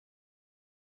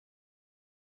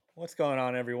What's going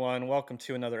on, everyone? Welcome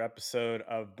to another episode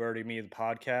of Birdie Me, the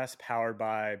podcast, powered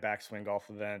by BackSwing Golf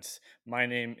Events. My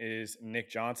name is Nick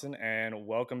Johnson, and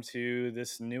welcome to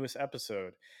this newest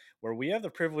episode where we have the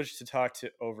privilege to talk to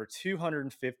over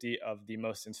 250 of the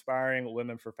most inspiring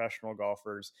women professional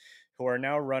golfers who are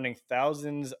now running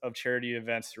thousands of charity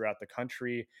events throughout the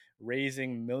country,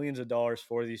 raising millions of dollars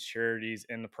for these charities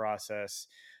in the process.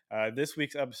 This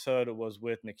week's episode was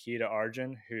with Nikita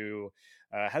Arjun, who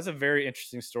has a very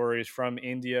interesting story. He's from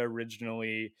India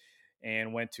originally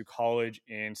and went to college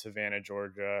in Savannah,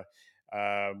 Georgia.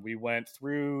 We went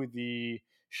through the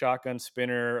shotgun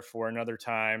spinner for another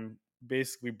time,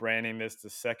 basically branding this the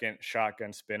second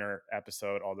shotgun spinner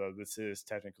episode, although this is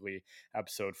technically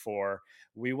episode 4.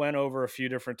 We went over a few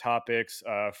different topics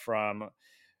from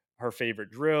her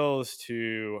favorite drills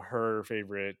to her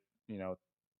favorite,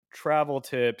 travel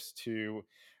tips to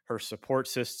her support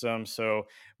system. So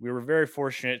we were very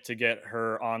fortunate to get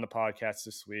her on the podcast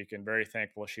this week and very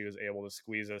thankful she was able to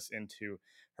squeeze us into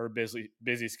her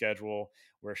busy schedule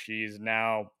where she's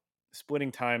now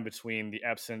splitting time between the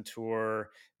Epson Tour,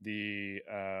 the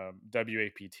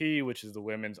WAPT, which is the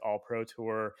Women's All Pro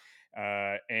Tour,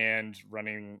 and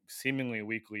running seemingly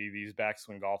weekly these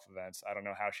backswing golf events. I don't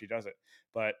know how she does it,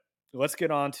 but let's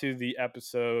get on to the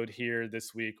episode here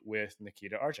this week with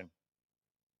Nikita Arjun.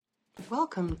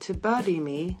 Welcome to Birdie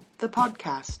Me, the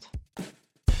podcast.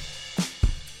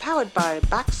 Powered by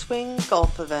BackSwing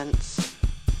Golf Events.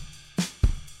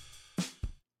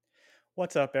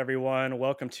 What's up, everyone?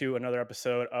 Welcome to another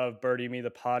episode of Birdie Me,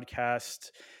 the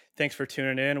podcast. Thanks for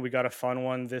tuning in. We got a fun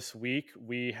one this week.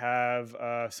 We have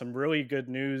some really good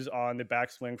news on the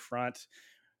backswing front.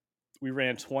 We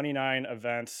ran 29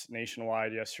 events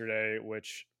nationwide yesterday,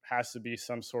 which has to be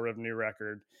some sort of new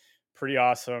record. Pretty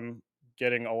awesome.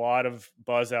 Getting a lot of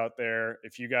buzz out there.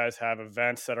 If you guys have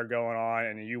events that are going on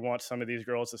and you want some of these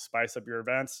girls to spice up your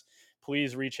events,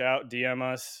 please reach out, DM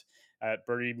us at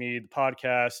Birdie Me the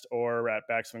podcast or at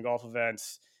Backswing Golf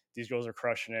Events. These girls are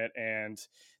crushing it, and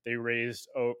they raised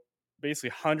basically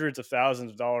hundreds of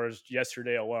thousands of dollars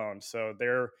yesterday alone. So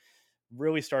they're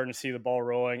really starting to see the ball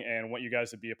rolling and want you guys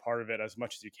to be a part of it as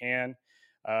much as you can.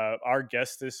 Our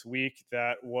guest this week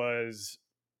that was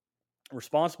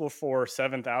responsible for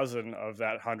 7,000 of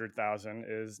that 100,000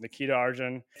 is Nikita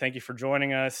Arjun. Thank you for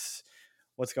joining us.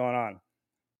 What's going on?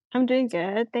 I'm doing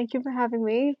good. Thank you for having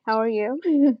me. How are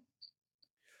you?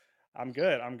 I'm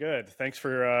good. Thanks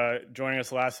for joining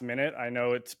us last minute. I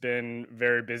know it's been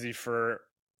very busy for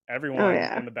everyone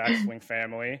in the backswing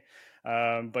family,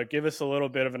 but give us a little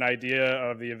bit of an idea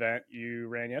of the event you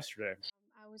ran yesterday.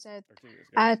 I was at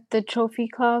the Trophy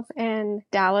Club in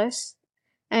Dallas,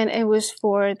 and it was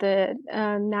for the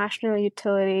National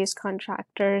Utilities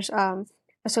Contractors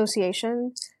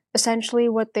Association. Essentially,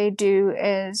 what they do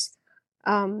is,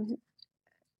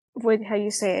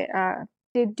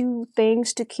 they do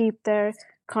things to keep their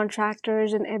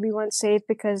contractors and everyone safe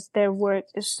because their work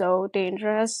is so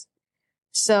dangerous.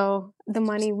 So the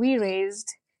money we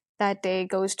raised that day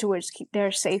goes towards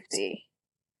their safety.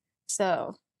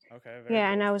 So okay, yeah,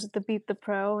 cool. And I was at the Beat the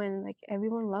Pro, and like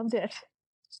everyone loved it.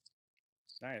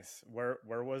 Nice. Where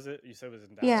was it? You said it was in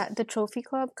Dallas? Yeah, the Trophy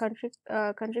Club, country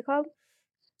club.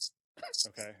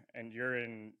 Okay, and you're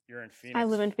in Phoenix. I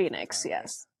live in Phoenix.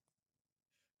 Yes.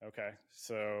 Right? Okay,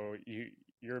 so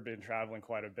you've been traveling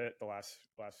quite a bit the last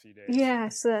few days.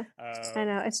 Yes, I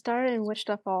know. It started in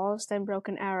Wichita Falls, then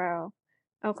Broken Arrow,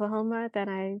 Oklahoma. Then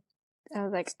I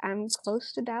was like, I'm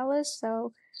close to Dallas,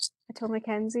 so I told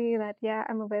Mackenzie that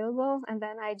I'm available, and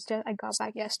then I got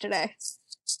back yesterday.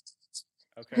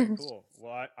 Okay, cool.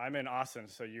 Well, I'm in Austin,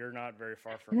 so you're not very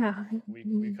far from me.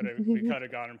 We could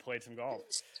have gone and played some golf.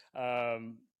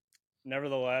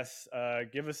 Nevertheless,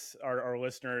 give us our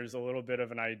listeners a little bit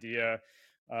of an idea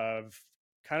of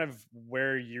kind of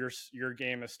where your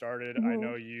game has started. I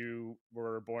know you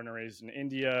were born and raised in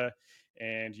India,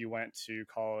 and you went to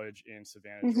college in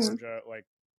Savannah, Georgia. Like,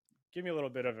 give me a little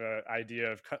bit of an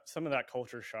idea of some of that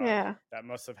culture shock that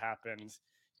must have happened.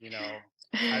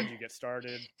 How did you get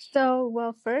started? So,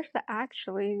 well, first I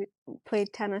actually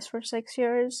played tennis for 6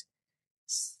 years.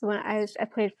 When I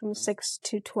played from 6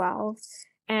 to 12,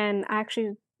 and I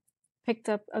actually picked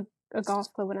up a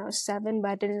golf club when I was 7,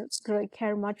 but I didn't really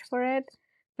care much for it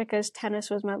because tennis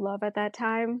was my love at that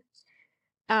time.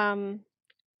 Then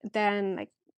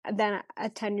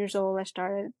at 10 years old, I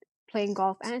started playing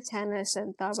golf and tennis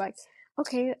and thought like,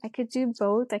 okay, I could do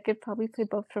both. I could probably play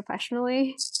both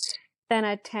professionally. Then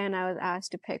at 10, I was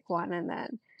asked to pick one, and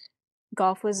then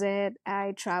golf was it.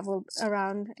 I traveled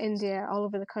around India, all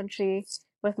over the country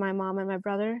with my mom and my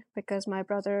brother because my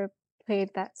brother played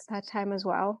that time as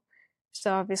well.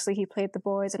 So obviously he played the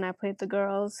boys and I played the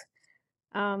girls.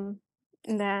 And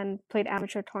then played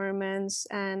amateur tournaments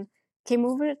and came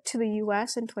over to the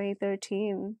US in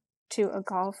 2013 to a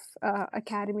golf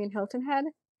academy in Hilton Head.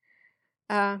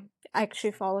 I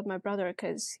actually followed my brother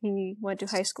because he went to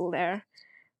high school there.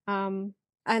 And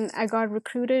I got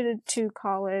recruited to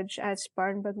college at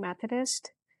Spartanburg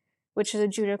Methodist, which is a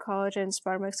junior college in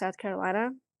Spartanburg, South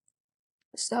Carolina.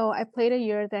 So I played a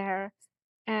year there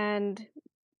and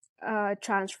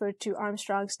transferred to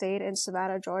Armstrong State in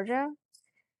Savannah, Georgia.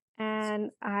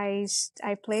 And I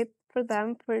played for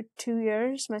them for 2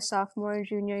 years, my sophomore and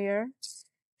junior year.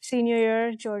 Senior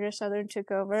year, Georgia Southern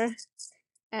took over,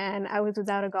 and I was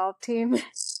without a golf team.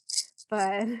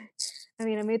 But I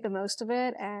mean, I made the most of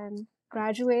it and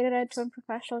graduated and turned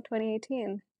professional in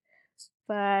 2018.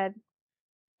 But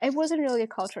it wasn't really a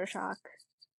culture shock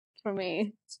for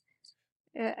me.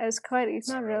 It was quite. It's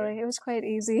not really. It was quite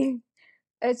easy.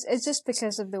 It's just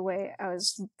because of the way I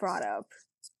was brought up.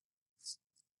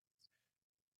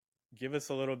 Give us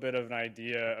a little bit of an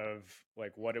idea of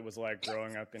like what it was like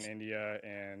growing up in India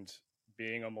and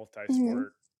being a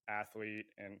multi-sport athlete.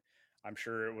 And I'm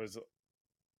sure it was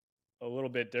a little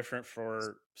bit different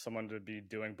for someone to be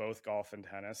doing both golf and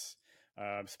tennis,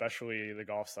 especially the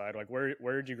golf side. Like where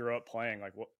did you grow up playing?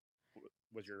 Like what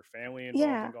was your family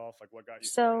involved in golf? Like what got you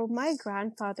started? So my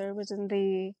grandfather was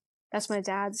that's my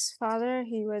dad's father.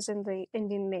 He was in the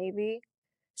Indian Navy.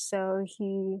 So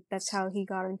that's how he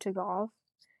got into golf.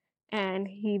 And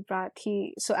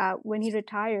when he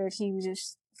retired, he was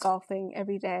just golfing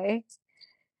every day.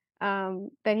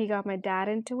 Then he got my dad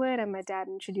into it, and my dad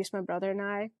introduced my brother and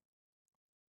I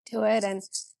to it. And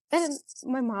then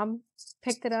my mom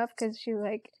picked it up because she was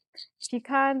like, if you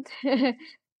can't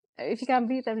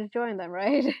beat them, just join them,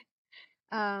 right?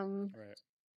 Right.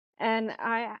 And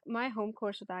my home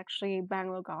course was actually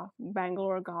Bangalore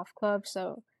Golf Club,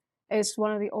 so it's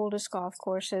one of the oldest golf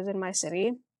courses in my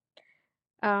city.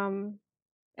 And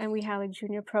we had like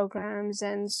junior programs,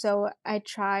 and so I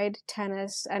tried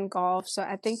tennis and golf. So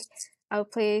I think I would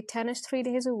play tennis 3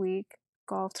 days a week,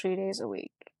 golf 3 days a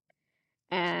week,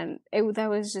 and that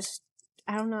was just,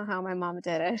 I don't know how my mom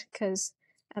did it, because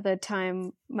at the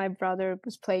time my brother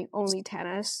was playing only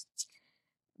tennis,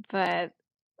 but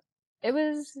it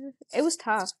was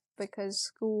tough because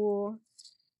school,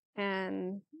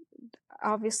 and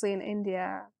obviously in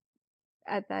India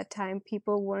at that time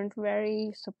people weren't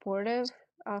very supportive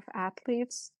of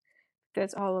athletes.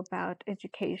 It's all about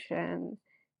education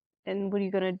and what are you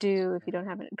going to do if you don't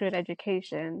have a good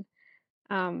education.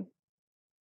 But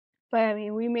I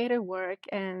mean, we made it work,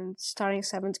 and starting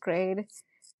 7th grade,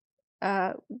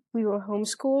 we were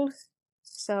homeschooled.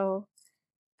 So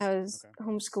I was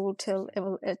homeschooled till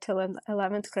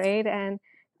 11th grade, and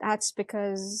that's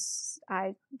because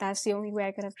that's the only way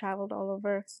I could have traveled all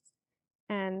over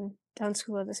and done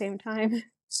school at the same time.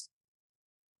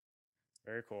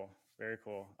 Very cool. Very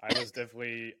cool. I was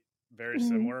definitely very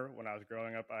similar when I was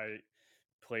growing up. I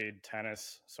played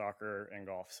tennis, soccer, and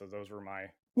golf. So those were my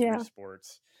 3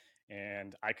 sports.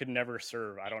 And I could never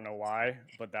serve. I don't know why,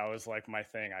 but that was like my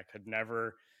thing. I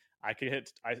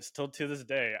still to this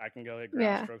day, I can go hit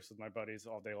ground strokes with my buddies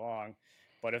all day long.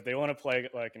 But if they want to play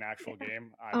like an actual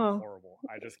game, I'm horrible.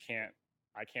 I just can't.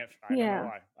 I don't know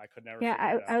why. I could never figure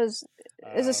it out.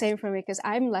 It's the same for me because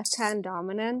I'm left-hand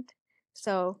dominant.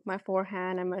 So my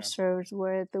forehand and my serves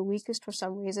were the weakest for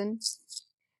some reason.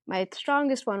 My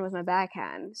strongest one was my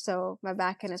backhand. So my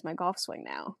backhand is my golf swing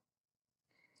now.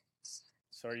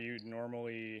 So are you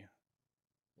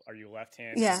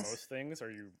left-handed in most things?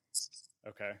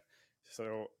 Okay.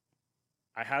 So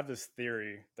I have this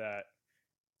theory that,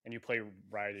 and you play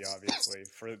righty, obviously.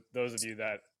 For those of you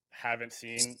that haven't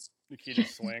seen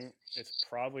Nikita's swing, it's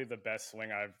probably the best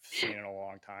swing I've seen in a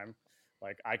long time.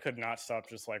 Like I could not stop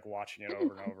just like watching it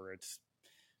over and over. It's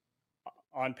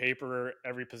on paper,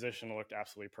 every position looked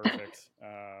absolutely perfect.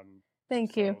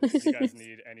 Thank you. If you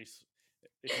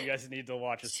guys need to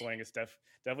watch a swing, it's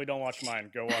definitely don't watch mine.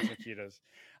 Go watch Nikita's.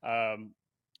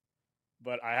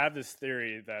 But I have this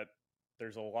theory that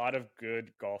there's a lot of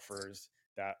good golfers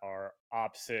that are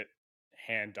opposite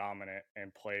hand dominant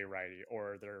and play righty,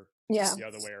 or they're the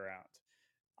other way around.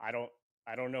 I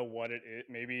don't know what it is.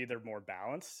 Maybe they're more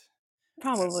balanced.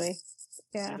 Probably.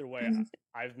 Yeah. Either way,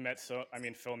 I've met Phil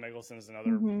Mickelson is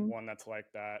another one that's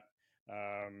like that.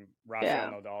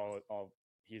 Rafael Nadal,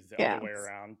 he's the other way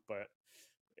around. But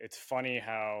it's funny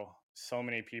how so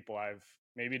many people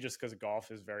maybe just because golf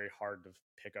is very hard to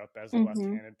pick up as a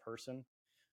left-handed person.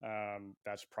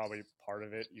 That's probably part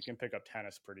of it. You can pick up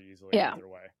tennis pretty easily either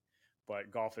way.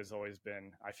 But golf has always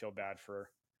been, I feel bad for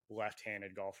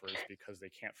left-handed golfers because they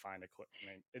can't find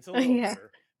equipment. It's a little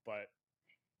better, but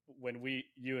when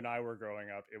you and I were growing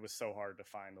up, it was so hard to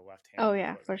find the left-handed Oh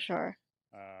yeah, equipment. for sure.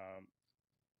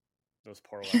 Those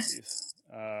poor lefties.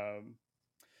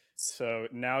 So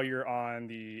now you're on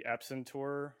the Epson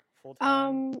Tour full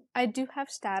time? I do have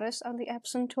status on the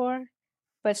Epson Tour,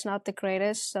 but it's not the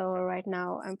greatest. So right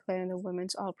now I'm playing the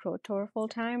Women's All Pro Tour full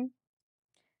time.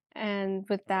 And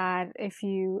with that, if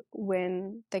you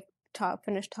win the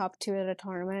finish top 2 at a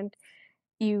tournament,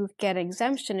 you get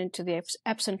exemption into the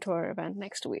Epson Tour event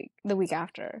next week, the week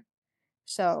after.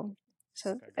 So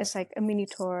it's like a mini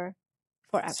tour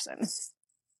for Epson.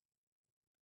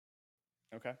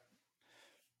 Okay.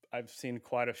 I've seen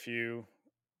quite a few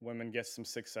women get some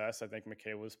success. I think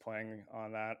Michaela was playing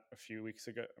on that a few weeks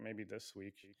ago, maybe this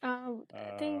week. I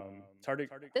think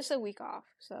this is a week off,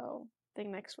 so I think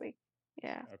next week.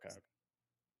 Yeah. Okay.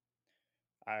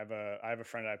 I have a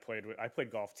friend I played with. I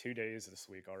played golf 2 days this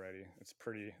week already.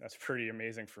 That's pretty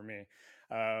amazing for me.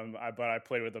 But I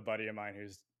played with a buddy of mine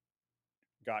who's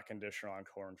got conditioner on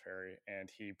Corn Ferry, and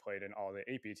he played in all the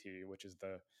APT, which is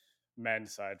the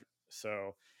men's side.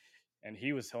 So, and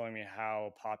he was telling me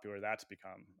how popular that's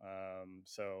become.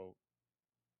 So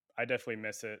I definitely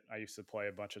miss it. I used to play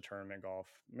a bunch of tournament golf.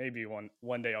 Maybe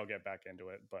one day I'll get back into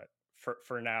it, but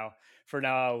for now,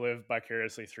 I'll live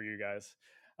vicariously through you guys.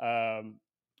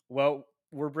 Well,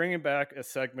 we're bringing back a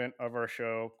segment of our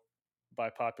show by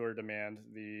popular demand,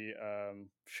 the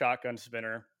shotgun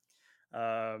spinner.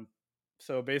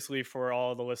 So basically, for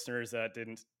all the listeners that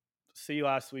didn't see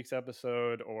last week's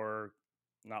episode or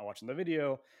not watching the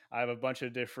video, I have a bunch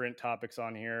of different topics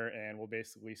on here, and we'll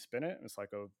basically spin it. It's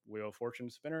like a Wheel of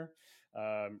Fortune spinner.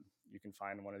 You can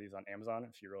find one of these on Amazon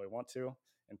if you really want to,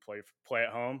 and play at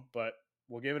home. But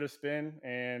we'll give it a spin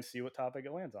and see what topic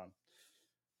it lands on.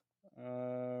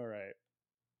 All right.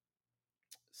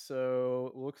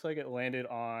 So looks like it landed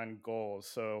on goals.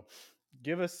 So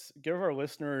give our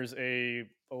listeners a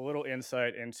little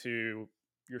insight into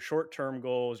your short-term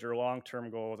goals, your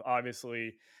long-term goals.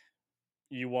 Obviously,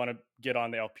 you want to get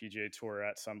on the LPGA tour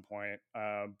at some point,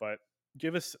 but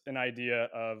give us an idea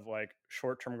of like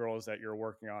short-term goals that you're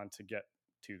working on to get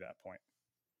to that point.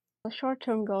 The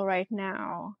short-term goal right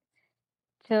now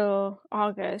till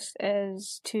August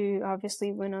is to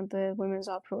obviously win on the Women's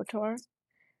All Pro Tour,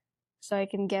 so I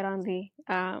can get on the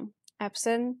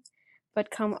Epson. But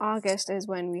come August is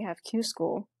when we have Q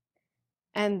School,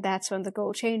 and that's when the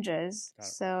goal changes.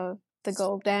 So the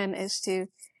goal then is to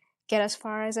get as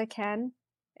far as I can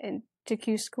into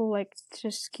Q School, like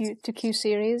just to Q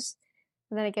Series.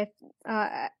 And then I get,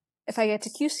 if I get to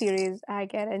Q Series, I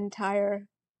get an entire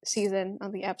season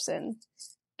on the Epson,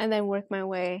 and then work my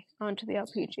way onto the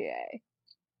LPGA.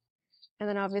 And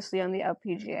then obviously on the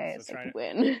LPGA, it's like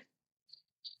win.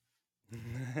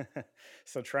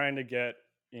 So trying to get,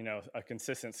 a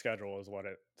consistent schedule is what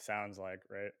it sounds like,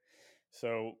 right?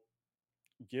 So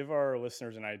give our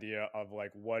listeners an idea of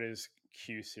like, what is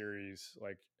Q Series?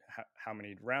 Like how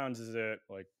many rounds is it?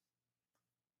 Like,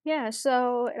 yeah,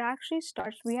 so it actually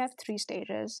starts, we have 3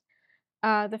 stages.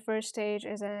 The first stage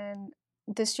is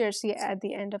this year it's at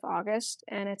the end of August,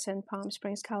 and it's in Palm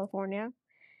Springs, California.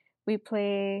 We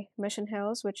play Mission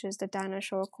Hills, which is the Dana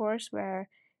Shore course where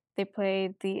they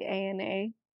play the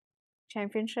ANA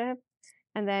championship.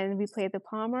 And then we play the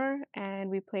Palmer, and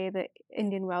we play the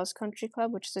Indian Wells Country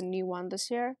Club, which is a new one this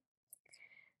year.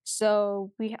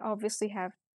 So we obviously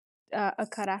have a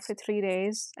cut after 3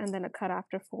 days, and then a cut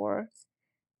after 4.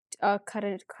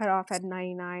 Cut off at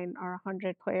 99 or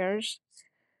 100 players.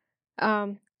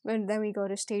 And then we go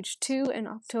to stage 2 in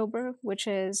October, which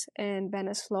is in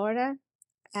Venice, Florida,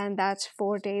 and that's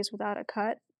 4 days without a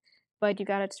cut. But you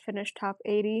gotta finish top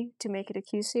 80 to make it a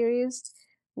Q Series,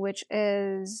 which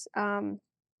is a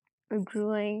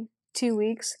grueling 2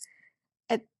 weeks.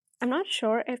 I'm not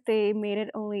sure if they made it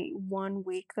only 1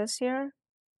 week this year.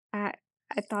 I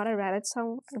thought I read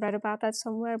about that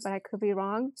somewhere, but I could be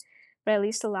wrong. But at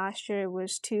least the last year it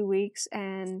was 2 weeks,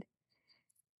 and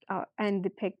they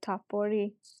picked top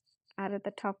 40. Out of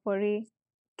the top 40,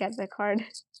 get the card.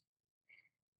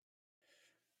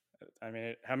 I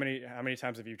mean, how many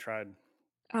times have you tried?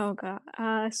 Oh god.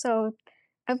 So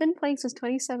I've been playing since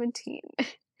 2017.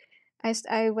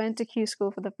 I went to Q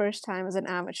School for the first time as an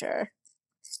amateur.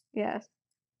 Yes.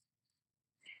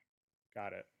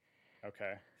 Got it.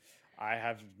 Okay. I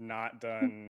have not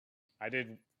done. I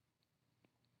did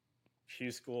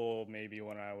Q School maybe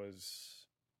when I was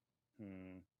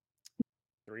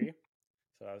 3,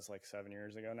 so that was like 7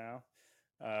 years ago now.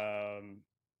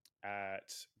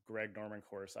 At Greg Norman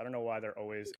course. I don't know why they're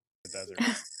always in the desert.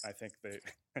 I think they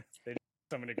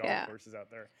so many golf Yeah. courses out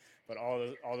there. But all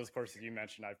those courses you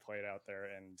mentioned, I've played out there,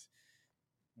 and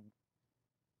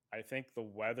I think the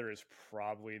weather is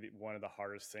probably one of the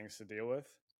hardest things to deal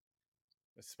with,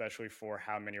 especially for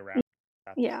how many rounds you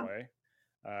have to Yeah. play.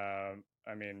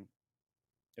 I mean,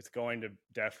 it's going to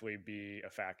definitely be a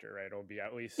factor, right? It'll be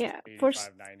at least Yeah.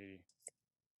 85, 90.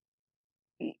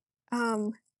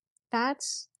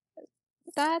 That's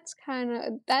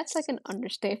like an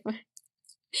understatement.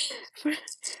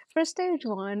 for stage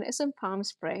 1, it's in Palm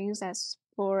Springs. That's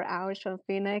 4 hours from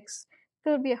Phoenix.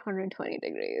 It'll be 120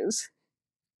 degrees.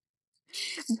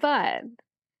 But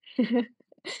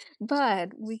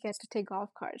but we get to take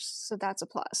golf carts, so that's a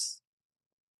plus.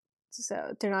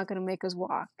 So they're not gonna make us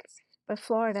walk. But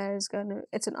Florida is in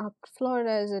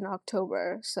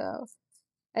October, so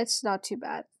it's not too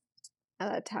bad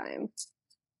at that time.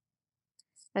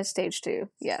 That's stage 2,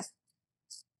 yeah.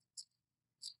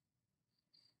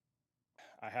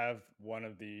 I have one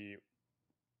of the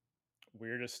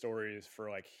weirdest stories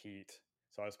for like heat.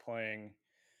 So I was playing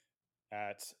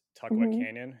at Tuckwet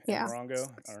Canyon in Yeah. Morongo.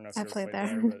 I don't know if I you ever played played there.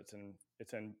 there, but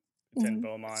it's in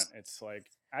Beaumont. It's like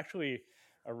actually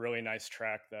a really nice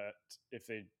track that if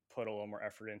they put a little more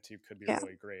effort into could be Yeah.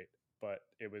 really great. But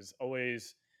it was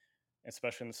always,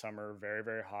 especially in the summer, very,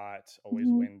 very hot, always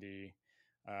windy.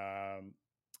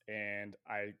 And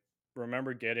I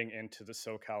remember getting into the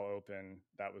SoCal Open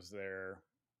that was there.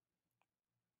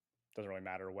 Doesn't really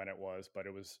matter when it was, but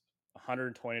it was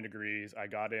 120 degrees. I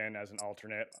got in as an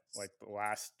alternate, like the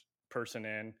last person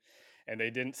in, and they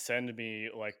didn't send me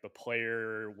like the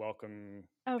player welcome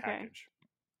package.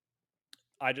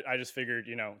 I just figured,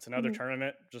 it's another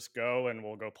tournament. Just go and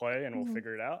we'll go play and we'll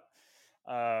figure it out.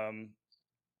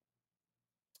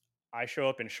 I show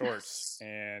up in shorts,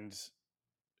 and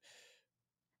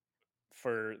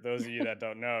for those of you that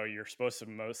don't know, you're supposed to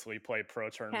mostly play pro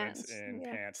tournaments in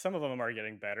pants. Some of them are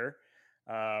getting better,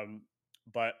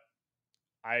 but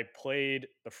I played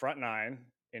the front 9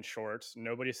 in shorts.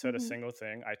 Nobody said a single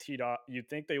thing. I teed off. You'd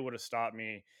think they would have stopped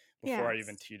me before I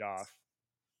even teed off.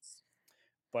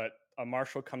 But a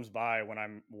marshal comes by when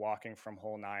I'm walking from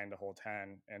hole 9 to hole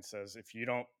 10 and says, if you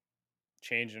don't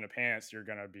change into pants, you're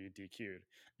going to be DQ'd.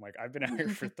 I'm like, I've been out here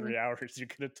for 3 hours. You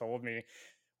could have told me.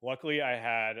 Luckily, I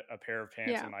had a pair of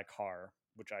pants in my car,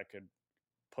 which I could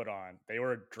put on. They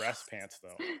were dress pants,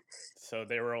 though. So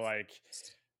they were like,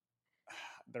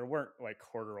 there weren't like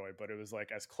corduroy, but it was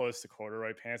like as close to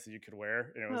corduroy pants that you could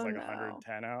wear. And it was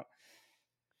 110 out.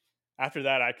 After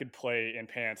that, I could play in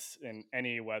pants in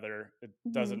any weather. It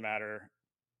doesn't matter.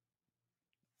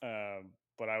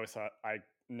 But I always thought I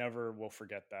never will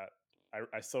forget that.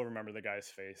 I still remember the guy's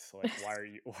face. Like, why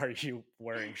are you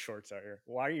wearing shorts out here?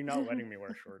 Why are you not letting me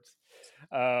wear shorts?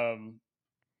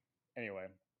 Anyway,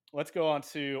 let's go on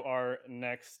to our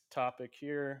next topic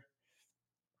here.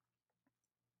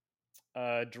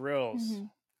 Drills.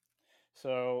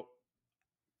 So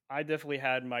I definitely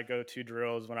had my go-to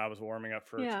drills when I was warming up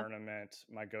for a tournament,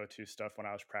 my go-to stuff when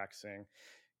I was practicing.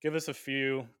 Give us a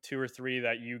few, 2 or 3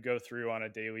 that you go through on a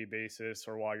daily basis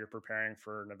or while you're preparing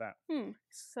for an event.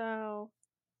 So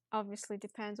obviously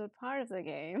depends what part of the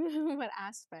game, what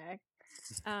aspect.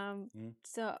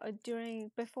 So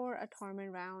before a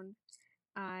tournament round,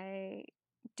 I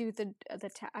do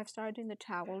I've started doing the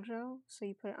towel drill. So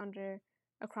you put it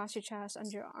across your chest,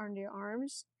 under your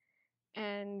arms,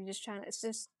 and you're just trying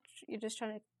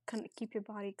to keep your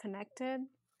body connected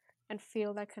and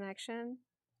feel that connection.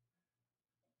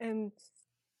 And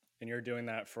you're doing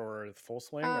that for full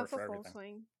swing or for everything? Full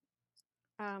swing.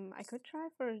 I could try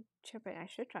for chipping. I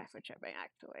should try for chipping,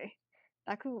 actually.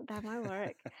 That might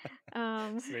work.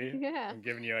 See? Yeah. I'm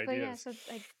giving you ideas. But yeah, so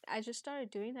like I just started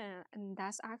doing that, and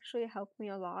that's actually helped me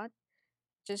a lot.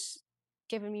 Just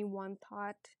giving me one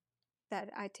thought that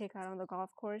I take out on the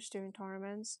golf course during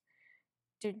tournaments,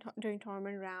 during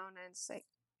tournament round, and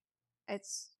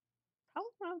it's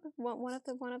probably one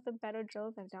of the better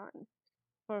drills I've done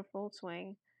for a full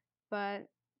swing. But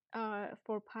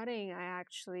for putting, I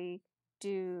actually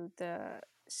do the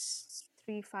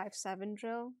 3-5-7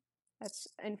 drill. That's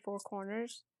in 4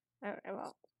 corners,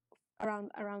 well,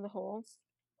 around the hole.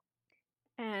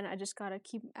 And I just gotta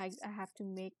I have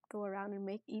to go around and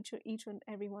make each and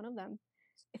every one of them.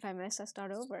 If I miss, I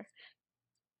start over.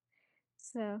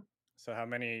 So how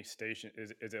many stations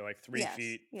is it? Like 3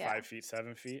 feet, 5 feet,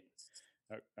 7 feet?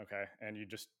 Okay, and you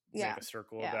just make a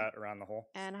circle of that around the hole.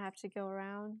 And I have to go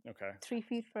around. Okay. 3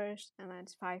 feet first, and then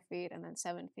 5 feet, and then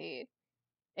 7 feet.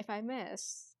 If I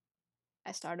miss,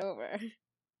 I start over.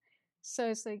 So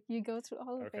it's like you go through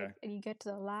all of it, and you get to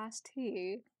the last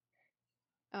tee.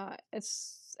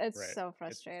 It's right. So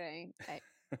frustrating.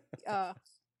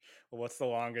 Well, what's the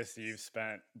longest you've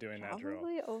spent doing that drill?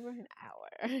 Probably over an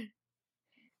hour.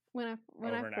 When I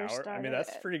Over an first hour? I mean, started that's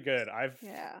it. pretty good.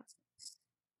 Yeah.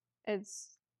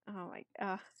 It's oh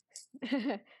my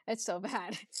it's so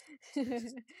bad.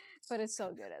 But it's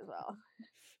so good as well.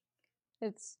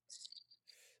 It's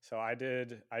So I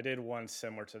did one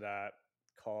similar to that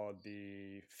called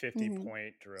the 50 mhm.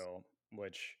 point drill,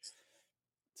 which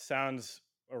sounds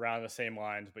around the same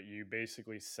lines, but you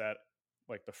basically set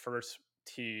like the first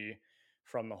tee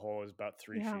from the hole is about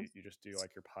three Yeah. feet. You just do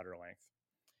like your putter length.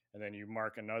 And then you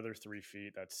mark another 3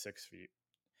 feet, that's 6 feet.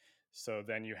 So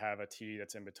then you have a tee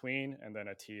that's in between, and then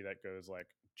a tee that goes like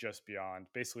just beyond,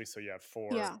 basically. So you have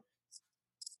four, Yeah.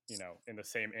 in the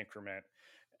same increment,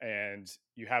 and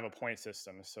you have a point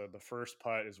system. So the first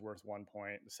putt is worth 1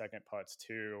 point, the second putt's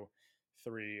 2,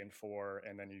 3, and 4,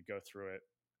 and then you go through it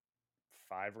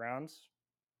 5 rounds.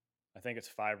 I think it's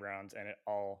 5 rounds, and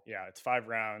it's 5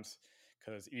 rounds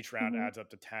because each round Mhm. adds up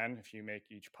to 10 if you make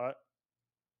each putt,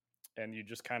 and you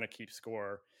just kind of keep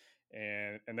score,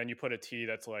 and then you put a tee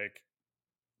that's like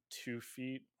 2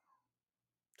 feet,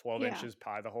 12 Yeah. inches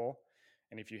by the hole,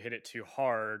 and if you hit it too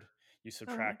hard, you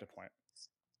Okay. subtract a point,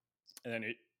 and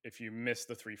then if you miss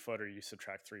the 3 footer, you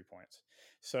subtract 3 points.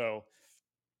 So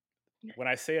when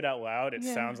I say it out loud, it Yeah.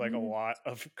 sounds like a lot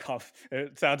of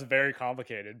it sounds very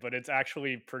complicated, but it's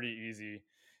actually pretty easy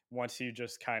once you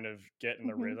just kind of get in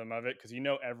the Mhm. rhythm of it, because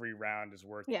every round is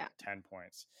worth Yeah. 10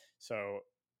 points. So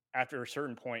after a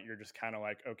certain point, you're just kind of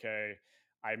like, okay,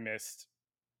 I missed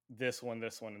this one,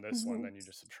 and this one. Mhm. Then you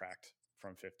just subtract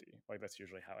from 50. Like that's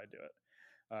usually how I do it.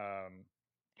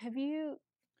 Have you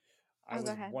I Oh, go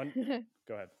was ahead. one.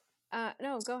 Go ahead.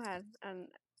 No, go ahead.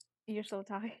 You're still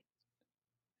talking.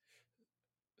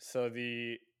 So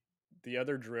the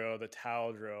other drill, the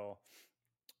towel drill,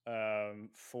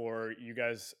 for you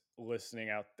guys listening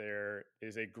out there,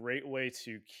 is a great way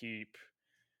to keep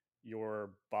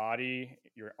your body,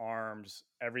 your arms,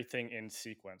 everything in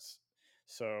sequence.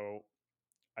 So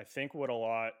I think what a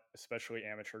lot, especially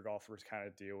amateur golfers, kind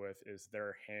of deal with is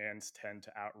their hands tend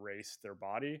to outrace their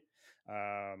body.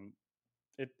 Um,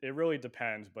 it really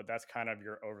depends, but that's kind of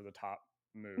your over the top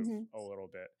move Mhm. a little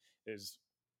bit, is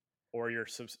or you're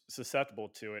susceptible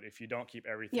to it if you don't keep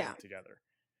Yeah. everything together,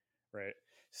 right?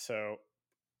 So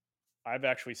I've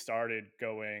actually started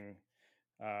going,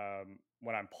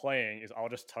 when I'm playing, is I'll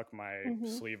just tuck my Mhm.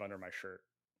 sleeve under my shirt,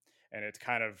 and it's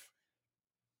kind of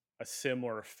a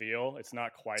similar feel. It's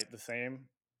not quite the same,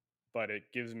 but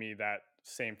it gives me that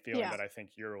same feeling Yeah. that I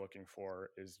think you're looking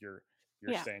for, is you're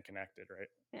Yeah. staying connected, right?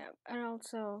 Yeah. And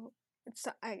also,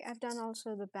 I've done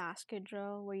also the basket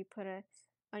drill where you put it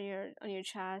on your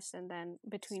chest and then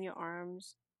between your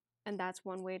arms, and that's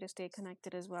one way to stay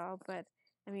connected as well. But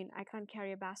I mean, I can't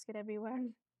carry a basket everywhere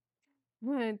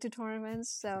to tournaments,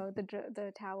 so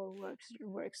the towel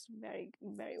works very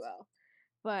well.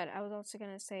 But I was also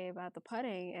gonna say about the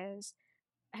putting is,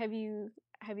 have you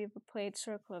ever played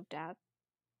Circle of Death?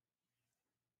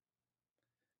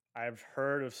 I've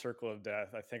heard of Circle of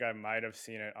Death. I think I might have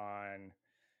seen it on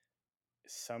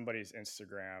somebody's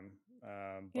Instagram,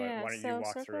 but Yeah, why don't you so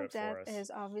walk Circle through of it Death for us? is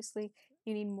obviously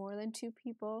you need more than two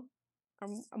people or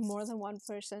more than one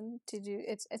person to do.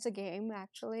 It's a game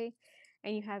actually,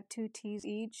 and you have two tees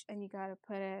each, and you gotta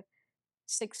put it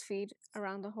 6 feet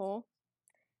around the hole.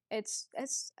 It's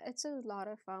a lot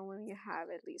of fun when you have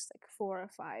at least like 4 or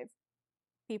 5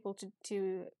 people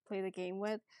to play the game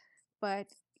with,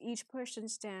 but each person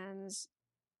stands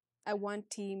at one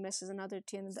tee, misses another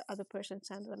tee, and the other person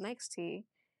stands at the next tee.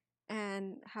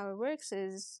 And how it works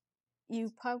is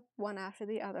you putt one after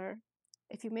the other.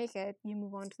 If you make it, you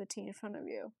move on to the tee in front of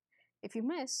you. If you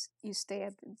miss, you stay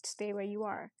where you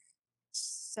are.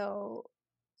 So,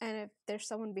 and if there's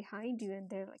someone behind you and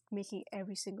they're like making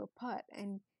every single putt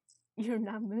and you're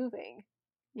not moving,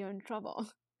 you're in trouble.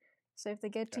 So if they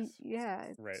get to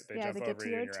Yes, right. They yeah, jump they get over to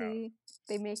you your and you're out. tee,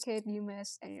 they make it, you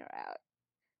miss, and you're out.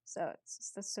 So it's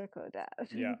just the circle of death.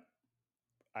 Yeah,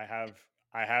 I have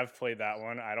I have played that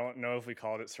one. I don't know if we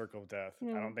called it Circle of Death.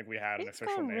 I Yeah. don't think we had an It's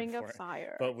official called name Ring of for it,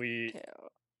 Fire but we too.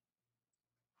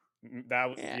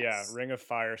 yeah, Yes. Ring of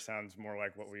Fire sounds more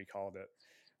like what we called it.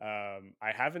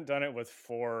 I haven't done it with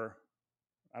four.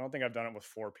 I don't think I've done it with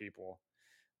four people,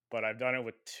 but I've done it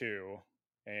with two,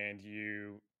 and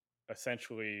you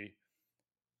essentially,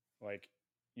 like,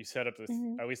 you set up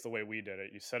Hmm. at least the way we did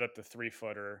it, you set up the 3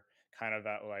 footer kind of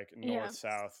at like Yeah. north,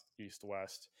 south, east,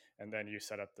 west, and then you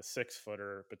set up the 6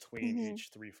 footer between Hmm. each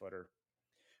 3 footer.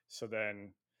 So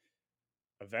then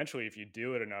eventually, if you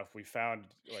do it enough, we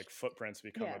found like footprints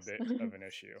become a Yes. bit of an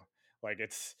issue. Like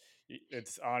it's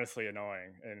honestly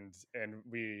annoying, and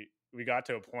we got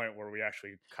to a point where we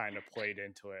actually kind of played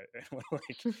into it, and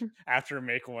like after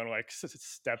make one, like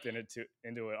stepped into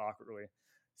it awkwardly.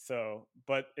 So,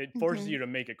 but it forces Mm-hmm. you to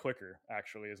make it quicker.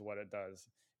 Actually, is what it does.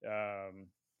 Um,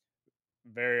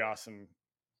 very awesome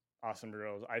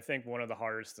drills. I think one of the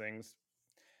hardest things,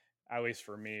 at least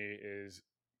for me, is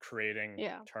creating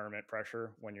Yeah. tournament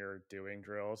pressure when you're doing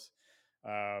drills.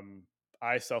 Um,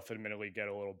 I self-admittedly get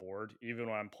a little bored, even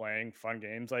when I'm playing fun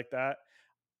games like that.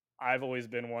 I've always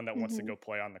been one that wants to Mm-hmm. go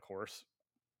play on the course.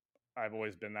 I've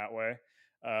always been that way.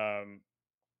 Um,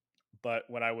 but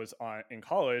when I was in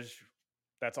college,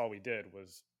 that's all we did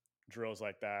was drills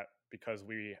like that because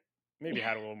we maybe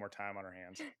had a little more time on our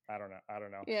hands. I don't know. I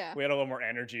don't know. Yeah. We had a little more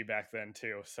energy back then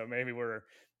too. So maybe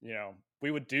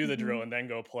we would do the Mm-hmm. drill and then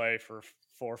go play for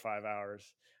 4 or 5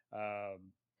 hours.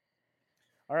 Um,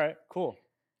 all right, cool.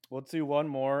 Let's do one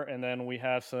more, and then we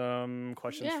have some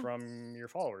questions Yeah. from your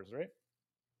followers, right?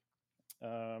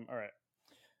 All right.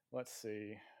 Let's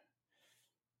see.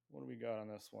 What do we got on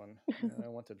this one? I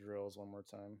want the drills one more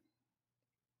time.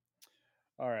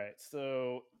 All right.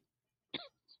 So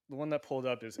the one that pulled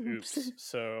up is Oops. oops.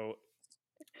 So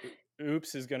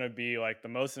oops is going to be like the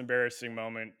most embarrassing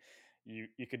moment you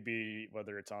could be,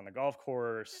 whether it's on the golf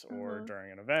course or Uh-huh.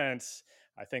 during an event.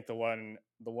 I think the one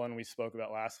we spoke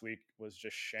about last week was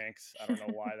just shanks. I don't know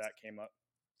why that came up,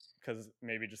 because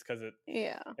maybe just because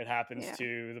Yeah. it happens Yeah.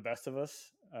 to the best of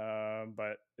us.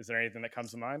 But is there anything that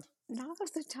comes to mind? Not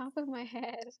off the top of my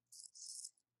head.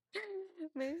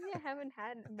 Maybe I haven't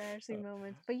had embarrassing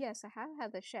moments, but yes, I have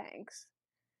had the shanks.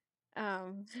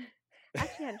 I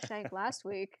actually had a shank last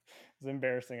week It's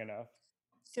embarrassing enough.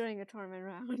 during a tournament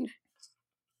round.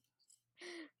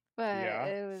 But Yeah.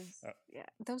 it was, yeah,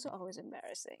 those are always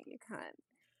embarrassing. You can't,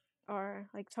 or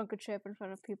like chunk a chip in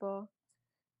front of people.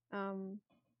 No,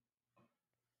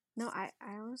 I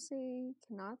honestly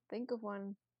cannot think of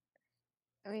one.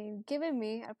 I mean, given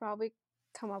me, I'd probably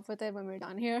come up with it when we're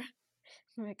done here.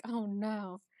 I'm like, oh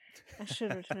no, I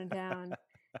should have turned it down.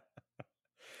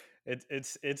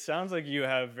 It sounds like you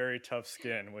have very tough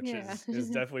skin, which Yeah. is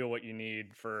definitely what you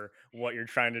need for what you're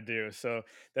trying to do. So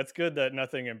that's good that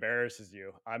nothing embarrasses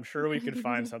you. I'm sure we could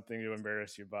find something to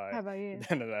embarrass you by How about the you?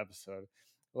 end of the episode.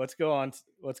 Let's go on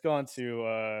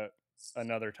to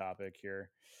another topic here.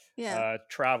 Yeah.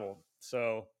 Travel.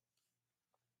 So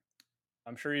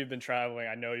I'm sure you've been traveling.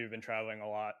 I know you've been traveling a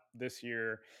lot this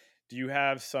year. Do you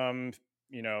have some,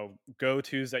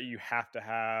 go-tos that you have to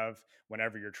have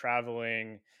whenever you're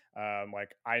traveling?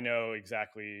 Like I know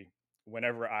exactly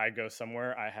whenever I go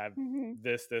somewhere, I have Hmm.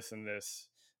 this, and this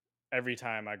every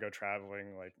time I go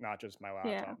traveling, like not just my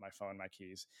Yeah. laptop, my phone, my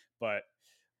keys, but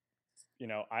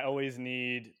I always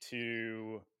need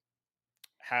to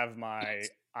have my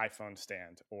iPhone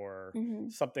stand or Hmm.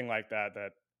 something like that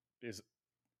that is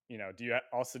do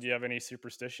you have any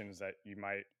superstitions that you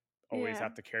might always Yeah.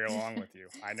 have to carry along with you?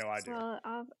 I know I do.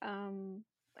 Well,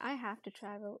 I have to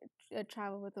travel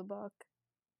with a book.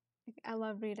 Like, I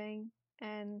love reading,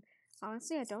 and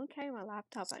honestly, I don't carry my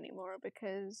laptop anymore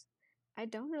because I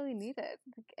don't really need it.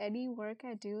 Like any work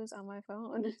I do is on my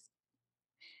phone,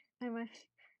 and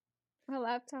my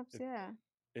laptop's, It, yeah,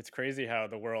 it's crazy how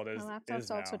the world my is laptop's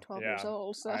also now. 12 years Yeah,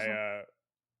 old, so I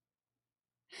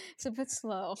it's a bit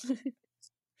slow.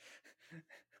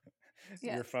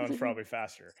 your Yes. phone's probably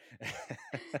faster.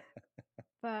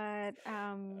 But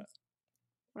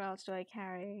what else do I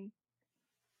carry?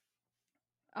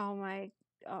 Oh my,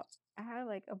 oh, I have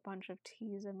like a bunch of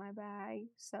teas in my bag,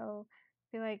 so I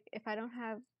feel like if I don't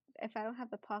have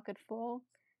the pocket full,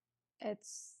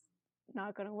 it's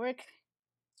not gonna work.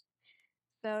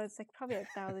 So it's like probably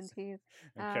 1,000 teas.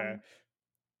 Okay. Um,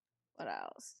 what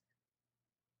else?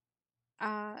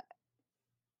 Uh,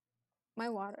 my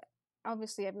water.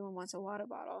 Obviously, everyone wants a water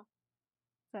bottle,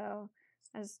 so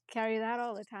I just carry that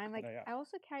all the time. Like Yeah. I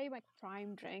also carry my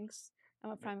Prime drinks. I'm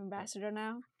a Yep. Prime ambassador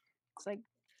now. It's like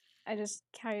I just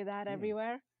carry that Mm.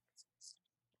 everywhere.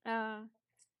 Uh,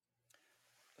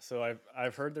 So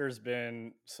I've heard there's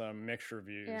been some mixed yeah.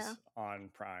 reviews on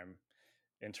Prime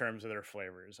in terms of their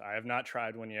flavors. I have not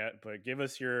tried one yet, but give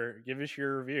us your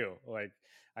review. Like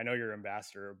I know you're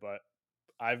ambassador, but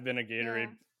I've been a Yeah.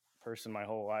 Gatorade person my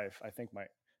whole life. I think my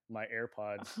Oh, my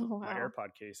wow.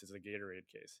 AirPod case is a Gatorade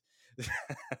case.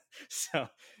 So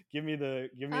give me the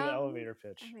Um, elevator I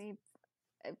pitch. mean,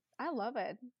 I love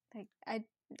it. Like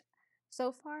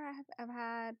so far I've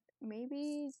had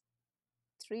maybe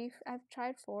three. I've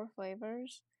tried 4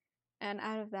 flavors, and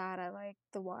out of that, I like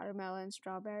the watermelon,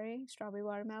 strawberry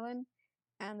watermelon,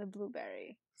 and the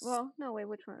blueberry. Well, no, wait,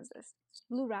 which one is this?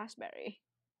 Blue raspberry.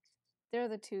 They're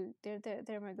the two. They're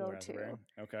my Blue raspberry.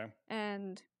 go-to. Okay.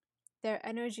 And Their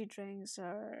energy drinks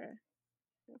are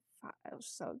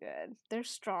so good. They're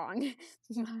strong.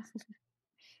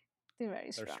 They're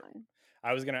very strong.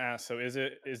 I was gonna ask. So is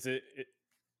it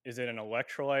an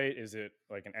electrolyte? Is it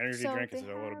like an energy So drink? they Is it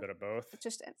a little have bit of both?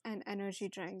 just an energy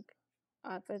drink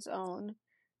of its own,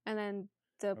 and then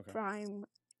the Okay. Prime,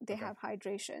 they Okay. have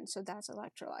hydration, so that's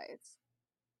electrolytes.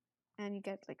 And you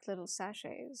get like little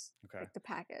sachets, Okay. like the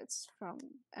packets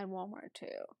from at Walmart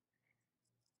too.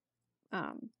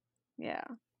 Yeah.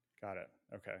 Got it.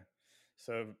 Okay.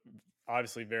 So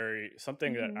obviously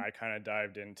something that I kind of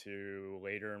dived into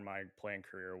later in my playing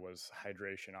career was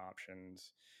hydration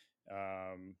options.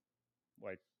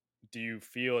 Like, do you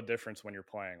feel a difference when you're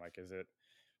playing? Like, is it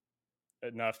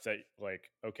enough that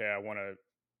like, okay, I want to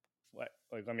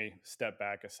let me step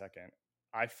back a second.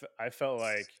 I felt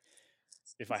like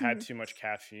if I had too much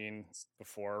caffeine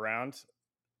before a round,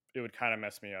 it would kind of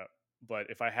mess me up. But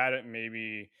if I had it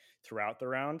maybe throughout the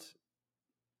round,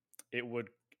 it would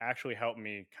actually help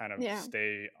me kind of Yeah.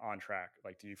 stay on track.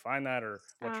 Like, do you find that, or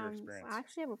what's your experience? I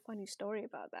actually have a funny story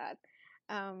about that.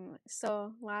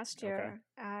 So last year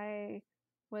I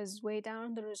was way down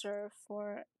in the reserve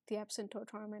for the Epson Tour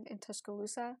tournament in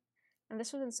Tuscaloosa, and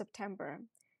this was in September,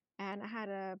 and I had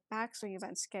a backswing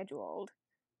event scheduled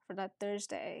for that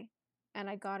Thursday, and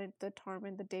I got into the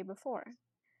tournament the day before.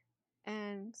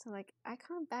 And so like I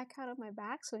can't back out of my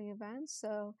backswing event,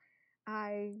 so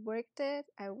I worked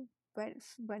it. I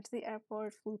went to the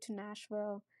airport, flew to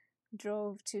Nashville,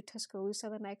 drove to Tuscaloosa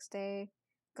the next day,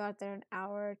 got there an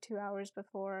hour, 2 hours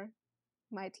before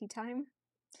my tea time,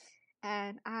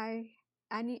 and I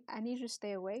need to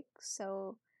stay awake.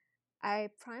 So I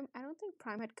don't think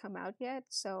Prime had come out yet,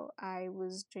 so I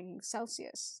was drinking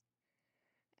Celsius,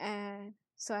 and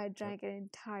so I drank an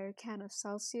entire can of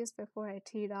Celsius before I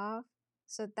teed off.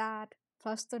 So that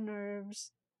plus the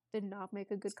nerves did not make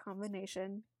a good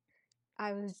combination.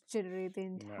 I was jittery the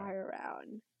entire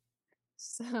round.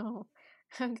 So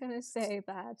I'm gonna say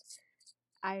that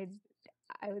I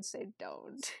would say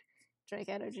don't drink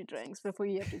energy drinks before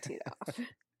you have to tee off.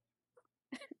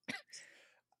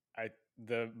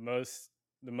 The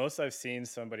most I've seen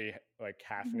somebody like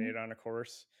caffeinated on a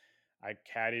course. I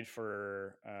caddied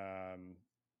for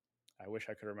I wish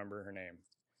I could remember her name,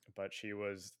 but she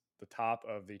was the top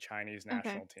of the Chinese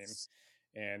national team.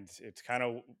 And it's kind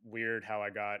of weird how I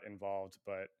got involved,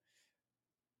 but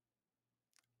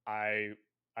I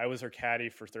was her caddy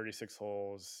for 36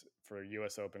 holes for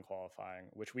US Open qualifying,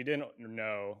 which we didn't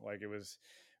know. Like, it was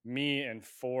me and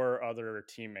 4 other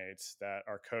teammates that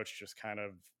our coach just kind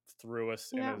of threw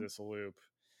us into this loop.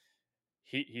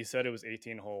 He said it was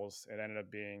 18 holes. It ended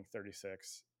up being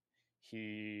 36.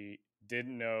 He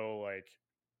didn't know like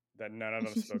that none of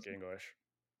them spoke English.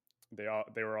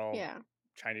 They were all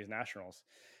Chinese nationals.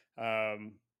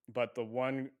 But the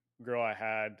one girl I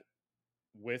had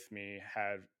with me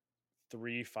had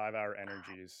 3 5-hour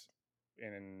energies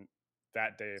in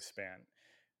that day of span.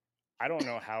 I don't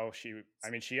know how she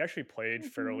actually played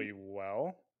fairly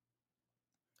well.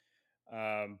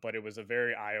 But it was a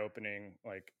very eye-opening,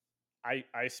 like,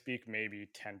 I speak maybe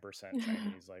 10%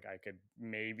 Chinese. Like, I could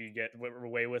maybe get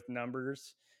away with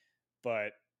numbers,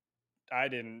 but I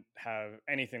didn't have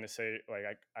anything to say.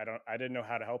 Like, I didn't know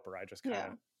how to help her. I just kind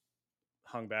of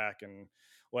hung back and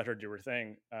let her do her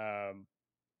thing.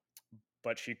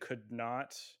 But she could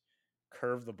not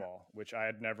curve the ball, which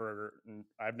I've never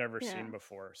seen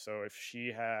before. So if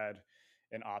she had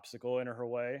an obstacle in her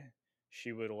way,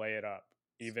 she would lay it up,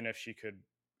 even if she could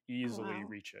easily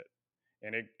reach it.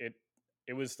 And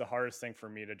it was the hardest thing for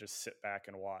me to just sit back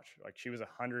and watch. Like, she was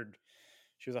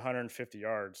 150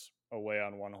 yards away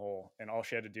on one hole, and all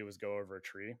she had to do was go over a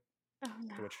tree,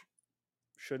 which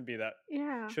shouldn't be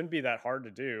that hard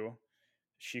to do.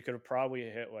 She could have probably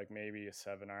hit like maybe a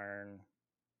 7-iron,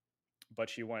 but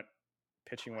she went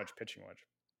pitching wedge,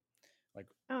 like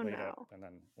laid up and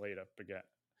then laid up again.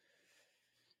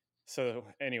 So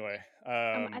anyway,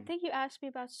 I think you asked me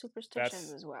about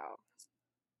superstitions as well.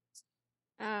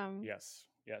 Yes,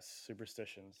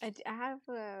 superstitions. I have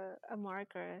a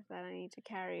marker that I need to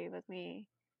carry with me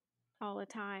all the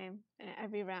time,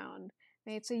 every round.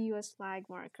 And it's a U.S. flag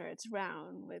marker. It's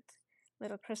round with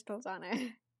little crystals on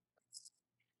it,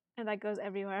 and that goes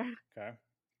everywhere. Okay.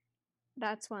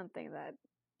 That's one thing that.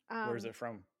 Where's it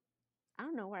from? I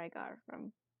don't know where I got it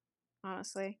from,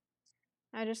 honestly.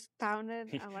 I just found it.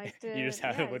 I liked it. You just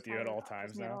have it with you at all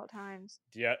times now? At all times.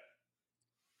 Yeah.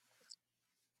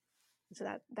 So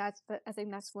I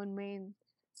think that's one main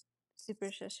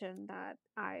superstition that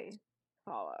I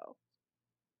follow.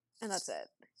 And that's it.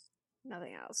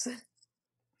 Nothing else.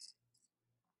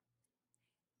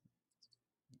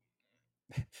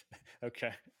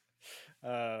 Okay.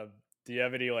 Do you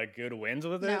have any like good wins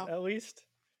with it No. at least?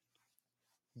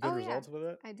 Good results with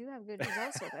it? I do have good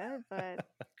results with it, but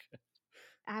Okay.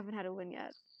 I haven't had a win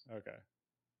yet. Okay.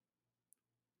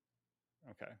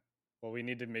 Well, we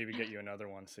need to maybe get you another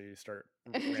one so you start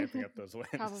ramping up those wins.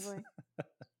 Probably.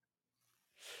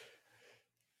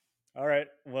 All right.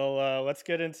 Well, let's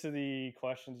get into the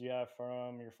questions you have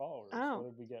from your followers. What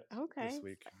did we get this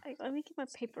week? Let me get my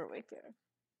paperwork here.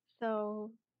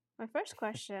 So, my first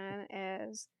question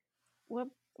is, what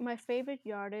my favorite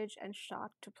yardage and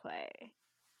shot to play?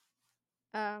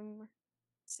 Let's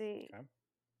see. Okay.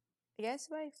 I guess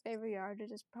my favorite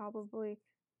yardage is probably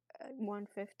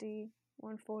 150,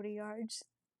 140 yards.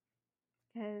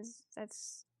 Because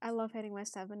I love hitting my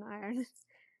 7-iron.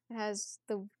 It has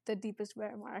the deepest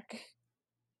wear mark.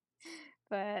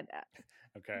 But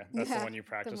okay, that's the one you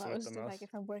practice with the most. Like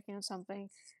if I'm working on something,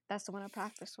 that's the one I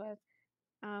practice with.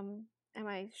 And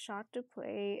my shot to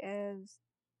play is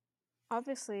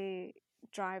obviously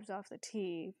drives off the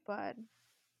tee, but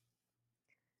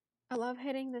I love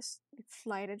hitting this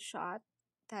flighted shot.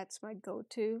 That's my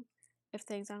go-to if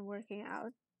things aren't working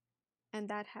out, and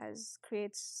that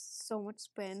creates so much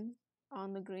spin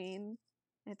on the green.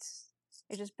 It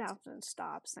just bounces and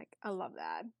stops. Like I love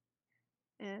that,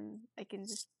 and I can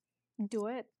just do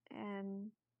it,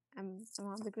 and I'm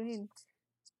on the green.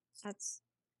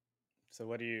 So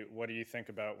what do you think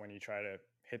about when you try to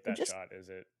hit that shot? Is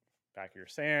it back of your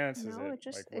stance? No, it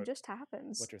just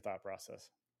happens. What's your thought process?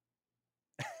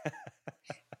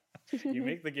 You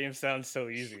make the game sound so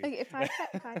easy. Like if I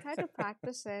try to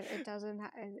practice it, it doesn't.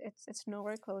 It's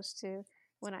nowhere close to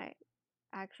when I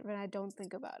don't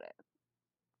think about it.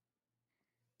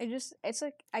 It's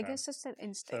like I guess it's an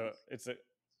instinct. So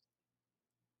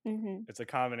it's a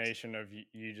combination of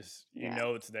you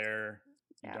know it's there.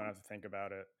 You don't have to think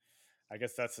about it. I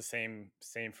guess that's the same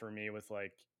for me with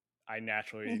like I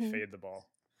naturally fade the ball.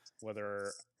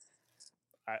 Whether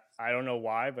I don't know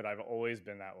why, but I've always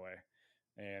been that way.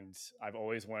 And I've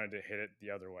always wanted to hit it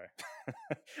the other way.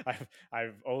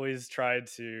 I've always tried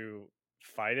to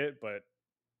fight it, but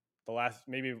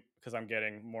maybe because I'm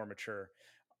getting more mature,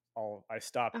 I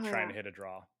stopped trying to hit a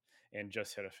draw and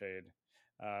just hit a fade.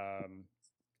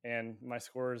 And my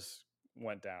scores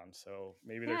went down. So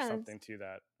maybe there's something to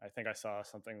that. I think I saw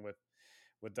something with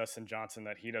Dustin Johnson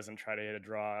that he doesn't try to hit a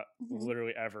draw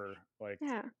literally ever, like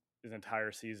his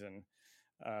entire season.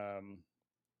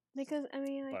 Because I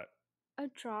mean, like, a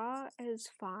draw is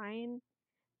fine,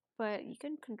 but you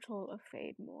can control a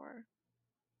fade more.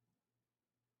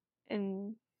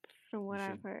 And from what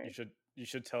I've heard, you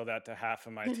should tell that to half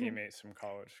of my teammates from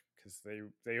college because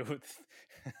they would.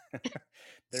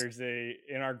 There's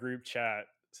in our group chat.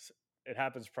 It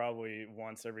happens probably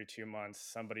once every 2 months.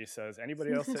 Somebody says,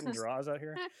 "Anybody else hitting draws out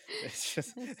here?" It's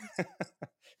just.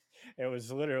 It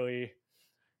was literally.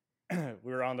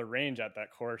 We were on the range at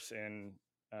that course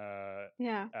at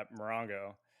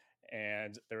Morongo,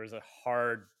 and there was a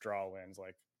hard draw winds,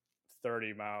 like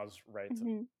 30 miles right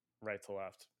to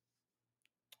left.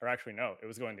 Or actually, no, it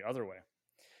was going the other way.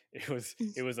 It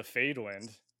was a fade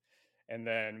wind, and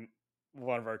then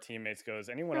one of our teammates goes,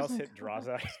 "Anyone else hit draws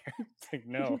out here?" It's like,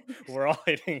 no, we're all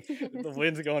hitting. The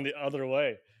wind's going the other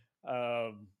way.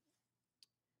 Oh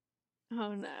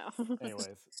no.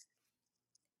 Anyways.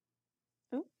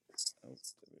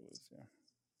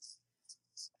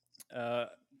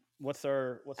 What's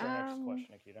our next question,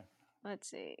 Nikita? Let's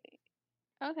see.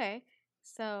 Okay,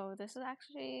 so this is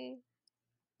actually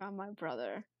from my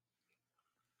brother.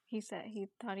 He said he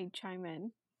thought he'd chime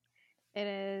in.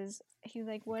 He's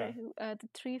like, what? Okay. The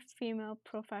 3 female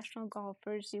professional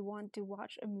golfers you want to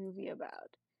watch a movie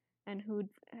about, and who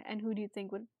do you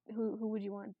think who would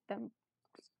you want them?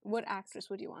 What actress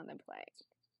would you want them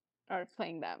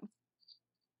playing them?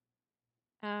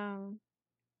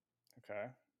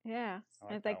 Okay. Yeah,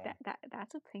 it's like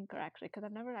that's a thinker actually, because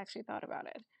I've never actually thought about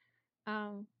it.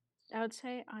 I would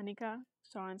say Annika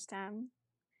Sorenstam,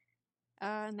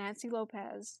 Nancy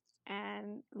Lopez,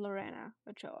 and Lorena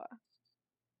Ochoa,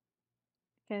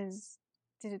 because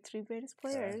they're the 3 greatest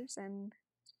players, and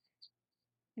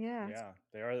yeah,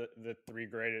 they are the 3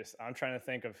 greatest. I'm trying to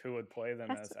think of who would play them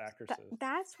as actresses.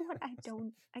 That's what I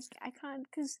don't. I can't,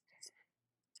 because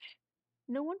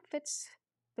no one fits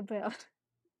the bill.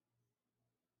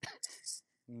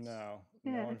 No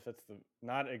one fits the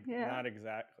not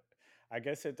exactly. I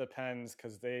guess it depends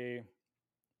because they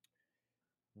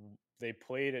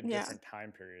played at different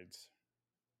time periods,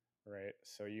 right?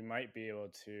 So you might be able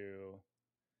to.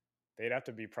 They'd have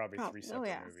to be probably 3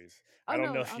 separate movies. I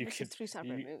don't know if you could 3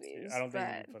 separate movies. I don't think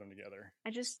you can put them together. I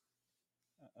just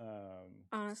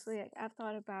honestly, I've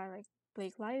thought about like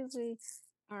Blake Lively,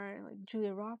 or like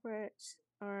Julia Roberts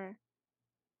or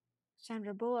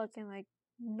Sandra Bullock, and like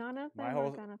none of them are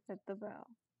gonna fit the bill.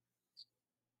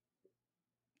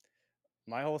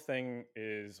 My whole thing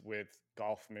is with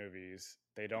golf movies,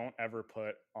 they don't ever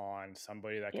put on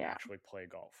somebody that can actually play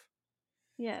golf.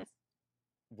 Yes.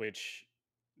 Which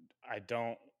I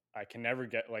can never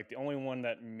get. Like, the only one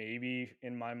that maybe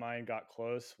in my mind got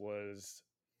close was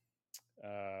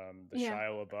the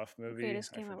Shia LaBeouf movie.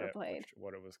 Greatest Game Ever Played.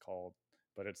 What it was called,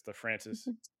 but it's the Francis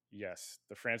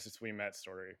We Met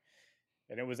story.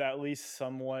 And it was at least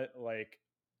somewhat like,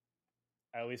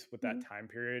 at least with that time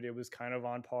period, it was kind of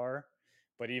on par.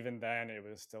 But even then, it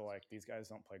was still like, these guys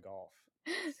don't play golf.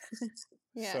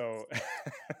 So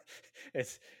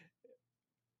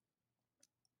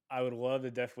I would love to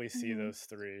definitely see those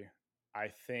three. I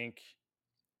think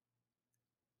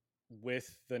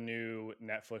with the new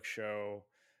Netflix show,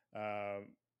 I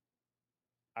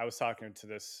was talking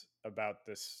about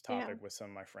this topic with some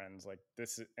of my friends. Like,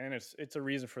 and it's a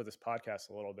reason for this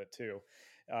podcast a little bit too.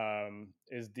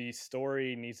 Is the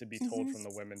story needs to be told from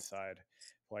the women's side.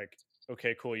 Like,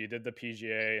 okay, cool, you did the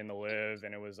PGA and the Live,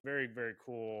 and it was very, very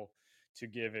cool to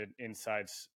give an inside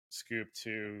scoop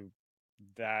to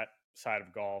that side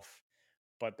of golf.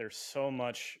 But there's so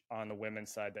much on the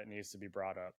women's side that needs to be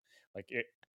brought up. Like,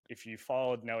 if you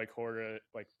followed Nelly Korda,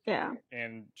 like,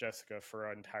 and Jessica for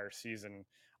an entire season,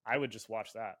 I would just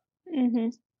watch that.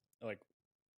 Like,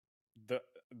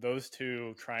 those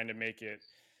two trying to make it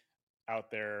out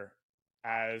there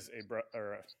as a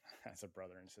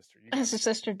brother and sister. As a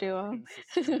sister duo.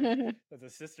 As a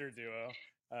sister duo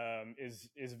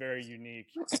is very unique,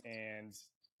 and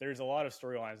there's a lot of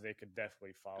storylines they could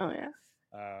definitely follow.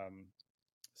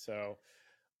 So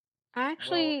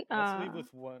actually, let's leave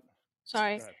with one.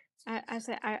 Sorry, I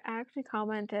actually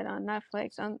commented on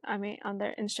Netflix on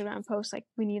their Instagram post, like,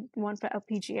 we need one for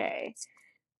LPGA.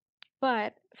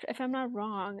 But if I'm not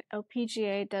wrong,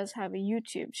 LPGA does have a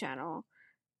YouTube channel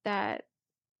that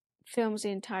films the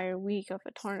entire week of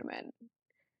a tournament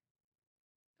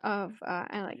of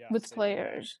and like with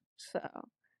players. So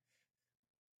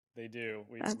they do.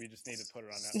 We just need to put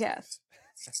it on Netflix.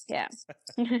 Yes.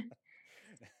 Okay.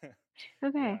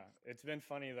 Yeah. It's been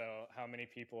funny though how many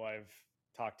people I've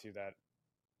talked to that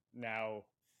now,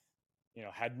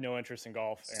 had no interest in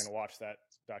golf and watched that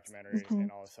documentary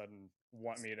and all of a sudden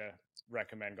want me to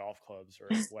recommend golf clubs or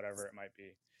whatever it might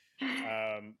be.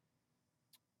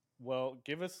 Well,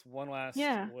 give us one last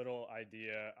little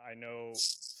idea. I know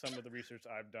some of the research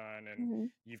I've done,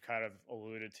 and you've kind of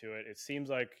alluded to it. It seems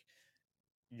like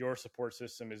your support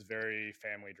system is very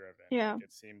family driven. Yeah. Like,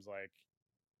 it seems like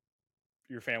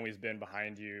your family's been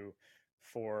behind you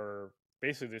for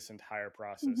basically this entire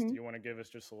process. Do you want to give us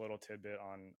just a little tidbit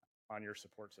on your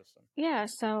support system? Yeah,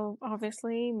 so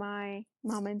obviously my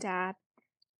mom and dad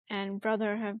and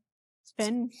brother have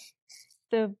been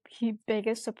the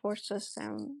biggest support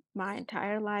system my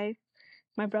entire life.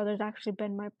 My brother's actually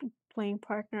been my playing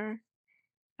partner,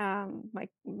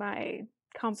 my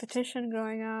competition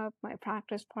growing up, my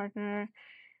practice partner.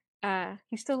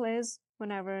 He still is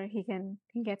whenever he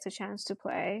gets a chance to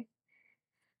play.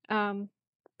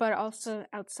 But also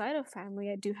outside of family,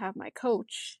 I do have my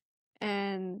coach,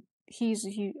 and he's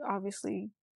obviously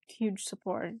huge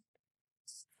support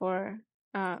for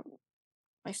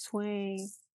my swing,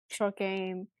 short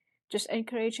game, just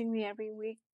encouraging me every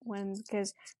week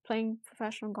because playing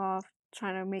professional golf,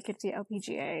 trying to make it to the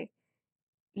LPGA,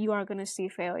 you are going to see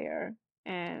failure,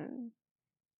 and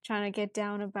trying to get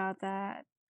down about that,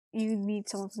 you need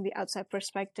someone from the outside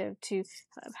perspective to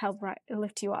help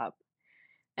lift you up.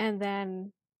 And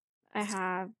then I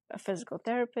have a physical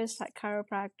therapist, like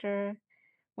chiropractor,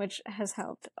 which has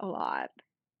helped a lot.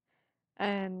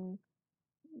 And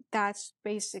that's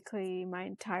basically my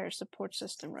entire support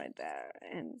system right there.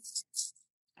 And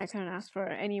I couldn't ask for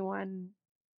anyone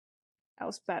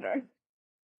else better.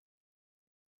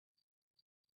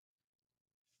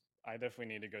 I definitely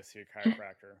need to go see a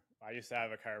chiropractor. I used to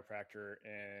have a chiropractor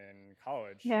in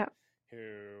college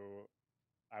who,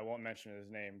 I won't mention his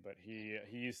name, but he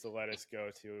used to let us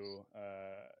go to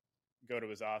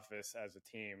his office as a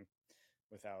team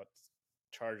without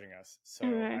charging us. So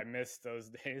I missed those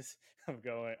days of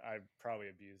going. I probably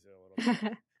abused it a little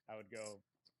bit. I would go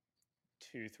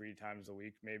 2-3 times a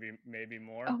week, maybe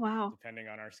more, depending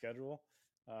on our schedule.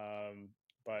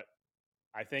 But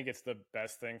I think it's the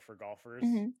best thing for golfers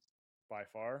by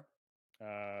far.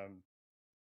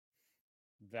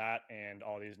 That and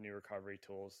all these new recovery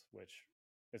tools, which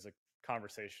is a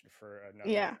conversation for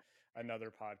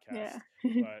another podcast.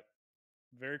 But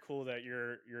very cool that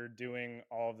you're doing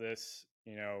all of this.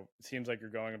 It seems like you're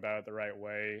going about it the right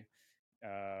way.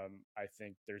 I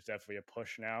think there's definitely a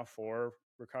push now for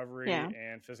recovery Yeah.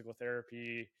 and physical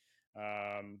therapy,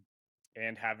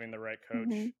 and having the right coach.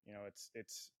 Mhm. You know,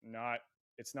 it's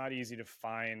not easy to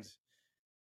find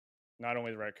not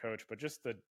only the right coach, but just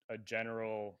a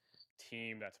general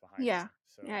team that's behind Yeah. you.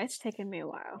 So Yeah, it's taken me a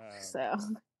while. So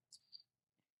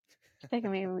it's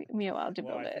taken me a while to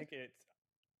well, build it.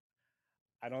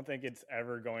 I don't think it's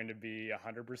ever going to be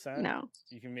 100%. No.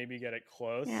 You can maybe get it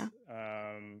close, Yeah.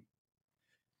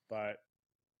 but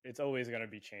it's always going to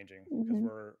be changing because Mhm.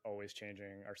 we're always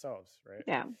changing ourselves, right?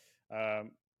 Yeah.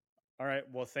 All right.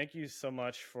 Well, thank you so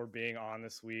much for being on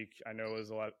this week. I know it was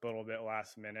a little bit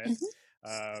last minute.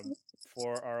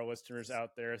 For our listeners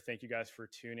out there, thank you guys for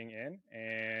tuning in,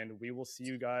 and we will see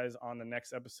you guys on the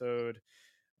next episode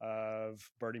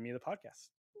of Birdie Me the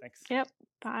podcast. Thanks. Yep.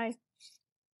 Bye.